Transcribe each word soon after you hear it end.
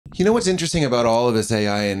You know what's interesting about all of this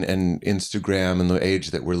AI and Instagram and the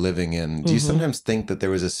age that we're living in? Do you sometimes think that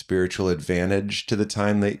there was a spiritual advantage to the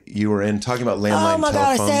time that you were in? Talking about landline Oh my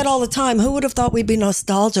telephones. God, I say it all the time. Who would have thought we'd be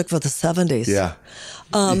nostalgic for the 70s? Yeah.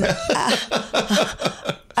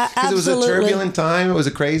 Because it was a Absolutely. turbulent time. It was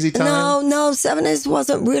a crazy time. No, 70s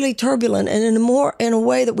wasn't really turbulent, and in a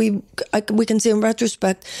way that we can see in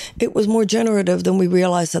retrospect, it was more generative than we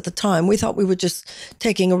realized at the time. We thought we were just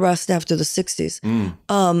taking a rest after the 60s,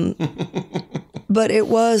 but it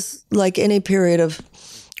was like any period of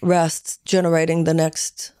rest generating the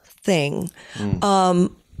next thing.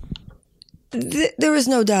 There is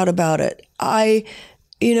no doubt about it. I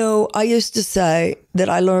used to say that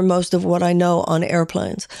I learned most of what I know on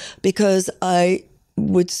airplanes because I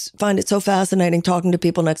would find it so fascinating talking to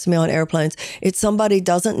people next to me on airplanes. It's somebody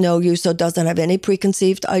doesn't know you, so doesn't have any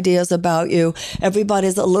preconceived ideas about you.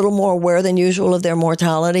 Everybody's a little more aware than usual of their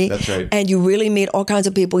mortality. That's right. And you really meet all kinds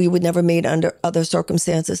of people you would never meet under other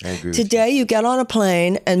circumstances. I agree with Today, you get on a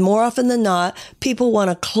plane, and more often than not, people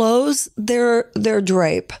want to close their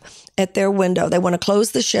drape at their window. They want to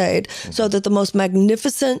close the shade so that the most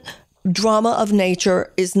magnificent drama of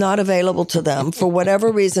nature is not available to them for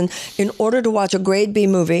whatever reason in order to watch a grade B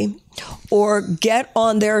movie or get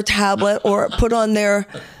on their tablet or put on their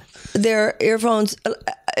earphones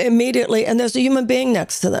immediately, and there's a human being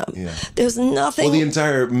next to them. Yeah. There's nothing. Well, the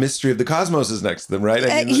entire mystery of the cosmos is next to them, right?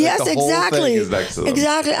 I mean, yes, the whole exactly. thing is next to them.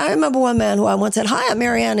 Exactly. I remember one man who I once said, "Hi, I'm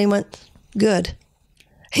Marianne." He went, "Good."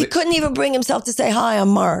 He couldn't even bring himself to say, "Hi, I'm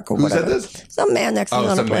Mark," or whatever. Who said this? Some man next to me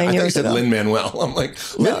on a plane I thought you years said ago. Lin-Manuel. I'm like,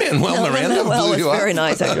 Lin-Manuel, Miranda Lin-Manuel blew was you up. very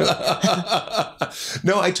nice.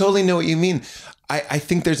 No, I totally know what you mean. I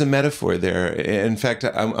think there's a metaphor there. In fact,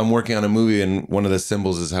 I'm working on a movie, and one of the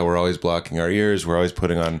symbols is how we're always blocking our ears. We're always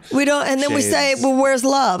putting on We don't, and then we say, shades. "Well, where's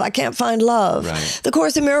love? I can't find love." Right. The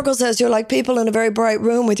Course in Miracles says you're like people in a very bright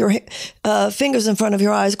room with your fingers in front of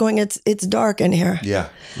your eyes, going, "It's dark in here." Yeah.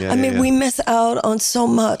 I mean, we miss out on so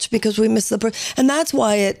much because we miss and that's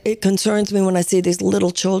why it concerns me when I see these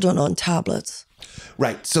little children on tablets.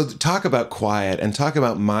 Right. So talk about quiet and talk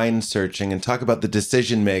about mind searching and talk about the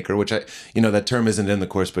decision maker, which that term isn't in the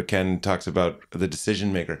course, but Ken talks about the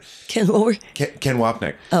decision maker. Ken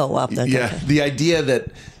Wapnick. Oh, Wapnick. Yeah. Okay. The idea that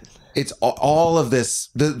it's all of this,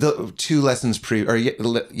 the two lessons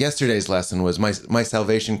yesterday's lesson was my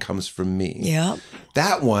salvation comes from me. Yeah.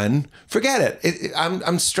 That one, forget it.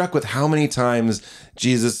 I'm struck with how many times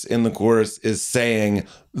Jesus in the Course is saying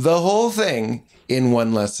the whole thing in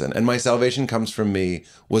one lesson. And my salvation comes from me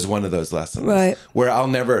was one of those lessons. Right. Where I'll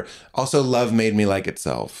never, also love made me like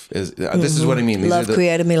itself. This is what I mean. Love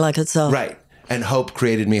created me like itself. Right. And hope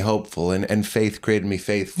created me hopeful, and faith created me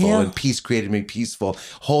faithful, Yeah. and peace created me peaceful,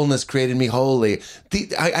 wholeness created me holy.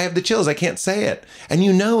 I have the chills. I can't say it. And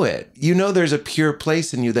you know it. You know there's a pure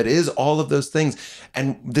place in you that is all of those things.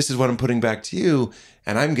 And this is what I'm putting back to you.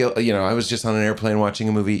 And I'm guilty. I was just on an airplane watching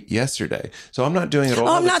a movie yesterday. So I'm not doing it all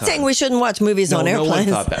the time. I'm not saying we shouldn't watch movies on airplanes.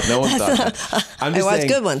 No one thought that. No one thought that. I'm just I watch saying,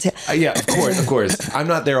 good ones. Yeah, of course. I'm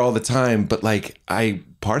not there all the time, but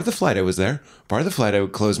part of the flight I was there. Part of the flight I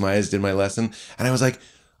would close my eyes, did my lesson, and I was like,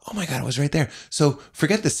 oh my God, I was right there. So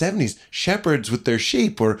forget the 70s, shepherds with their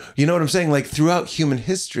sheep, or you know what I'm saying? Like throughout human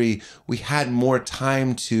history, we had more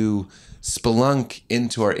time to spelunk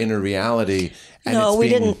into our inner reality. And we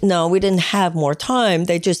didn't have more time.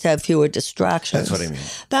 They just have fewer distractions. That's what I mean.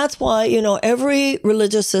 That's why, every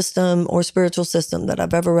religious system or spiritual system that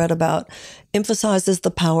I've ever read about emphasizes the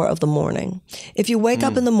power of the morning. If you wake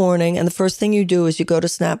up in the morning and the first thing you do is you go to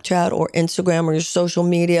Snapchat or Instagram or your social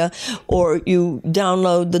media, or you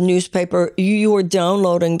download the newspaper, you are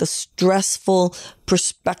downloading the stressful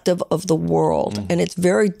perspective of the world. And it's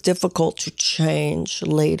very difficult to change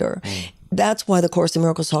later. That's why the Course in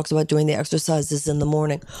Miracles talks about doing the exercises in the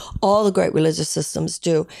morning. All the great religious systems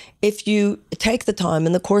do. If you take the time,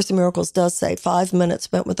 and the Course in Miracles does say 5 minutes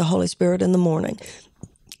spent with the Holy Spirit in the morning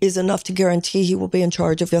is enough to guarantee he will be in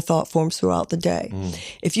charge of your thought forms throughout the day.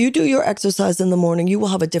 If you do your exercise in the morning, you will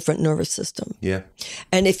have a different nervous system. Yeah.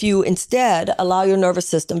 And if you instead allow your nervous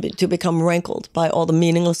system to become rankled by all the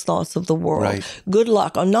meaningless thoughts of the world, Right. good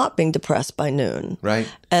luck on not being depressed by noon. Right.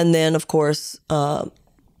 And then, of course,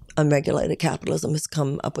 unregulated capitalism has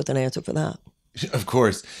come up with an answer for that. Of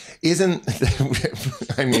course. You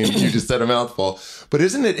just said a mouthful, but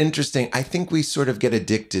isn't it interesting? I think we sort of get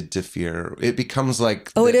addicted to fear. It becomes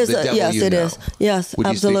like the devil yes, you it know. is. Yes, Would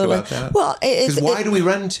absolutely. you speak about that? Well, because why do we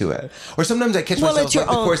run to it? Or sometimes I catch myself like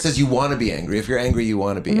the Course says you want to be angry. If you're angry, you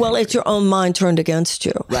want to be angry. Well, it's your own mind turned against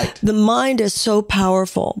you. Right. The mind is so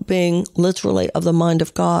powerful, being literally of the mind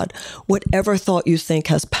of God. Whatever thought you think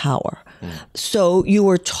has power. So you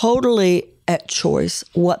are totally at choice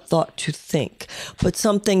what thought to think. But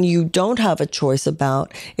something you don't have a choice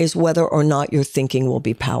about is whether or not your thinking will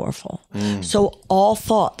be powerful. So all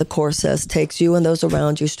thought, the Course says, takes you and those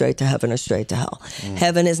around you straight to heaven or straight to hell.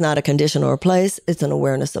 Heaven is not a condition or a place. It's an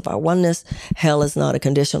awareness of our oneness. Hell is not a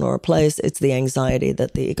condition or a place. It's the anxiety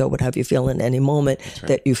that the ego would have you feel in any moment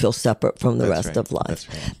that you feel separate from the rest of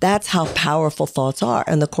life. That's how powerful thoughts are.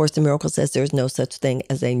 And the Course in Miracles says there's no such thing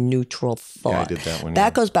as a neutral thought. Yeah, I did that one.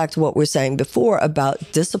 That goes back to what we were saying before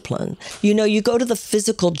about discipline. You know, you go to the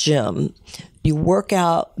physical gym, you work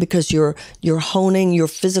out because you're honing your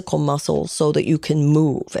physical muscles so that you can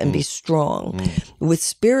move and be strong. With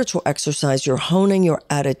spiritual exercise, you're honing your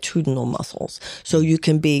attitudinal muscles so you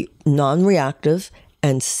can be non-reactive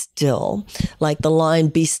and still. Like the line,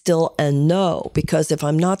 be still and know, because if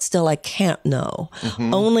I'm not still, I can't know.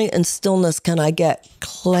 Only in stillness can I get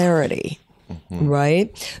clarity.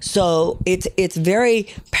 Right? So it's very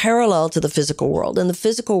parallel to the physical world. In the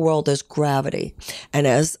physical world, there's gravity. And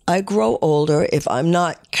as I grow older, if I'm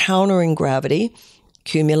not countering gravity,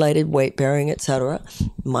 accumulated weight bearing, etc.,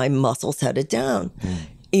 my muscles headed down.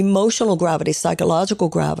 Emotional gravity, psychological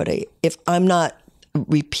gravity, if I'm not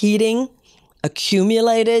repeating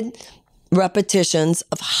accumulated repetitions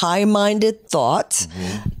of high-minded thoughts,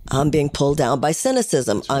 I'm being pulled down by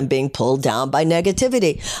cynicism. I'm being pulled down by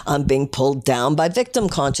negativity. I'm being pulled down by victim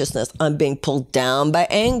consciousness. I'm being pulled down by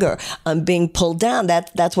anger. I'm being pulled down.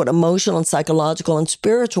 That's what emotional and psychological and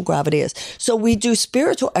spiritual gravity is. So we do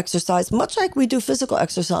spiritual exercise, much like we do physical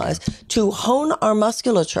exercise, to hone our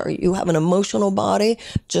musculature. You have an emotional body,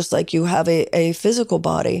 just like you have a physical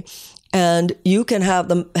body. And you can have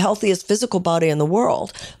the healthiest physical body in the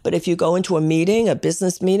world, but if you go into a meeting, a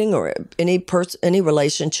business meeting, or any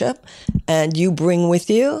relationship, and you bring with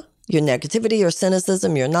you your negativity, your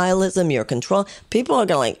cynicism, your nihilism, your control, people are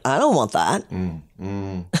going, I don't want that.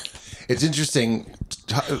 It's interesting,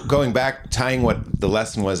 going back, tying what the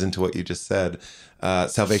lesson was into what you just said.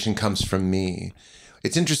 Salvation comes from me.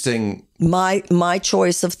 It's interesting. My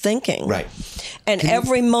choice of thinking. Right. And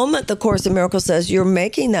every moment, the Course in Miracles says you're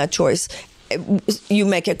making that choice. You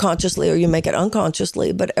make it consciously or you make it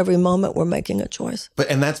unconsciously, but every moment we're making a choice.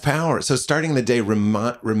 And that's power. So starting the day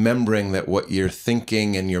remembering that what you're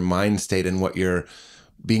thinking and your mind state and what you're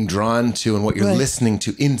being drawn to and what you're listening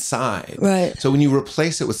to inside. Right. So when you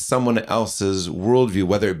replace it with someone else's worldview,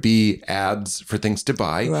 whether it be ads for things to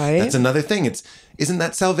buy, that's another thing. Isn't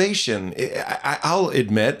that salvation? I'll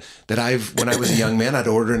admit that when I was a young man, I'd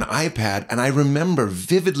order an iPad, and I remember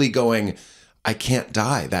vividly going, I can't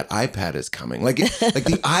die. That iPad is coming. Like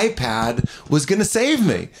the iPad was going to save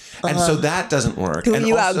me. And so that doesn't work. And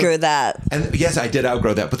you outgrew that. And yes, I did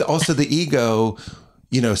outgrow that. But also the ego,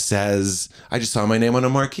 says, I just saw my name on a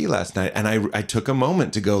marquee last night, and I took a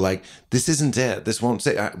moment to go like, this isn't it. This won't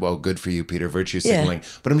say, well, good for you, Peter, virtue signaling.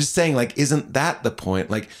 But I'm just saying, like, isn't that the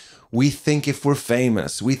point? Like, we think if we're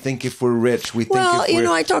famous, we think if we're rich, we think if we're...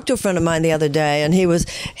 I talked to a friend of mine the other day, and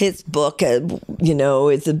his book,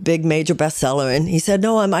 is a big major bestseller, and he said,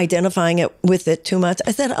 no, I'm identifying with it too much.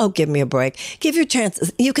 I said, oh, give me a break. Give your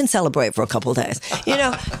chances. You can celebrate for a couple of days.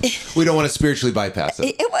 We don't want to spiritually bypass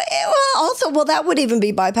it. That would even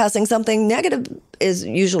be bypassing something negative. Is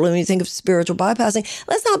usually when you think of spiritual bypassing,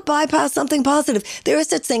 let's not bypass something positive. There is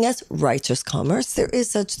such thing as righteous commerce. There is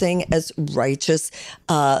such thing as righteous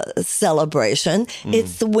celebration.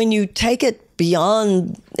 It's when you take it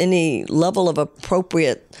beyond any level of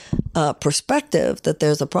appropriate perspective that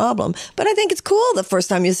there's a problem. But I think it's cool the first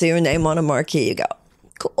time you see your name on a marquee, you go,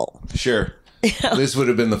 cool. Sure. This would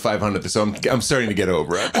have been the 500th, so I'm starting to get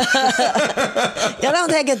over it. You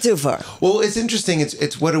don't take it too far. Well, it's interesting.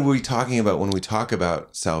 It's what are we talking about when we talk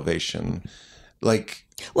about salvation?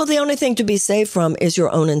 Well, the only thing to be saved from is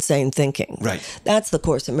your own insane thinking. Right. That's the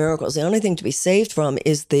Course in Miracles. The only thing to be saved from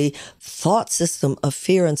is the thought system of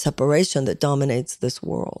fear and separation that dominates this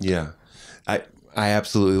world. Yeah. I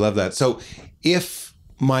absolutely love that. So if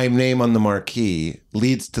my name on the marquee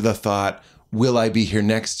leads to the thought, will I be here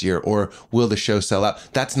next year, or will the show sell out?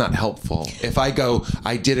 That's not helpful. If I go,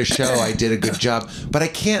 I did a show, I did a good job, but I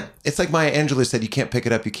can't, it's like Maya Angelou said, you can't pick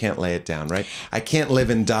it up, you can't lay it down, right? I can't live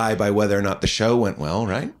and die by whether or not the show went well,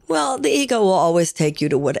 right? Well, the ego will always take you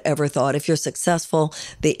to whatever thought. If you're successful,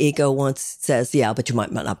 the ego says, yeah, but you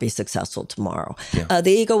might not be successful tomorrow. Yeah.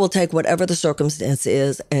 The ego will take whatever the circumstance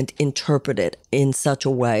is and interpret it in such a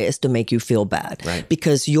way as to make you feel bad. Right.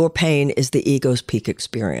 Because your pain is the ego's peak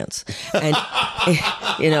experience. And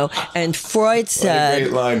And Freud said,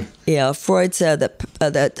 great line. Yeah, Freud said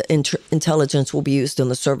that intelligence will be used in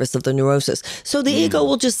the service of the neurosis. So the ego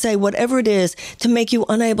will just say whatever it is to make you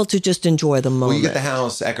unable to just enjoy the moment. Well, you get the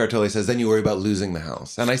house, Eckhart Tolle says, then you worry about losing the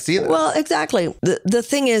house. And I see that. Well, exactly. The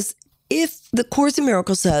thing is, if the Course in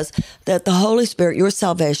Miracles says that the Holy Spirit, your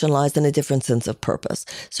salvation lies in a different sense of purpose.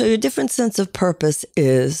 So your different sense of purpose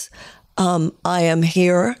is, I am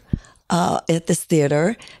here at this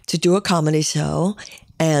theater to do a comedy show.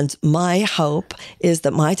 And my hope is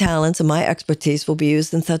that my talents and my expertise will be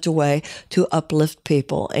used in such a way to uplift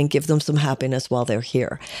people and give them some happiness while they're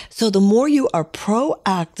here. So the more you are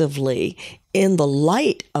proactively in the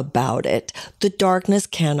light about it, the darkness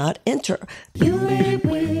cannot enter. You made it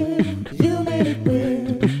weird.